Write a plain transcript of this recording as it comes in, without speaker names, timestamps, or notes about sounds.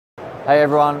Hey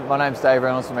everyone, my name's Dave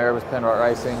Reynolds from Erebus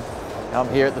Racing. And I'm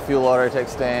here at the FUEL AUTOTEK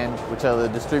stand, which are the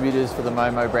distributors for the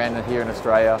MOMO brand here in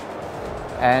Australia.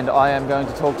 And I am going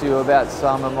to talk to you about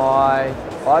some of my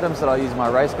items that I use in my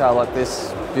race car, like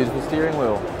this beautiful steering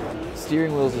wheel.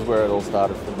 Steering wheels is where it all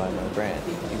started for the MOMO brand,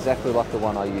 exactly like the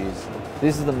one I use.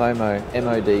 This is the MOMO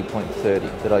MOD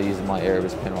 .30 that I use in my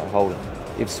Erebus Penrite Holden.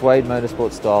 If suede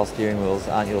motorsport style steering wheels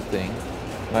aren't your thing,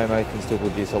 MOMO can still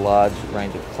produce a large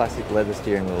range of classic leather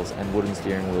steering wheels and wooden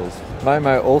steering wheels.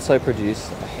 MOMO also produce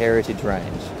a heritage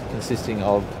range consisting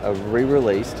of a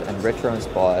re-released and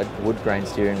retro-inspired wood grain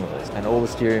steering wheels, and all the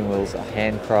steering wheels are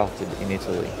handcrafted in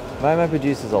Italy. MOMO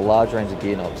produces a large range of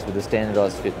gear knobs with a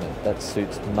standardised fitment that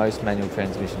suits most manual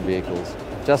transmission vehicles.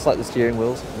 Just like the steering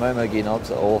wheels, MOMO gear knobs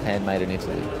are all handmade in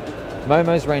Italy.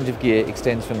 MOMO's range of gear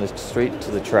extends from the street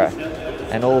to the track,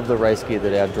 and all of the race gear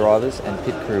that our drivers and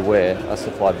pit crew wear are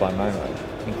supplied by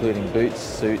MOMO, including boots,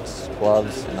 suits,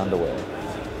 gloves and underwear.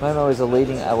 MOMO is a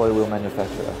leading alloy wheel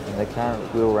manufacturer, and their current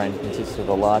wheel range consists of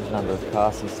a large number of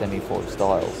cast and semi-forged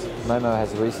styles. MOMO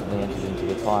has recently entered into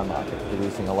the tyre market,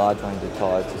 producing a large range of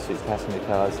tyres to suit passenger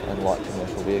cars and light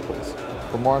commercial vehicles.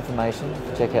 For more information,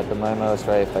 check out the MOMO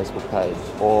Australia Facebook page,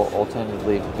 or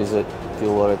alternatively visit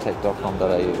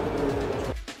fuelautotech.com.au.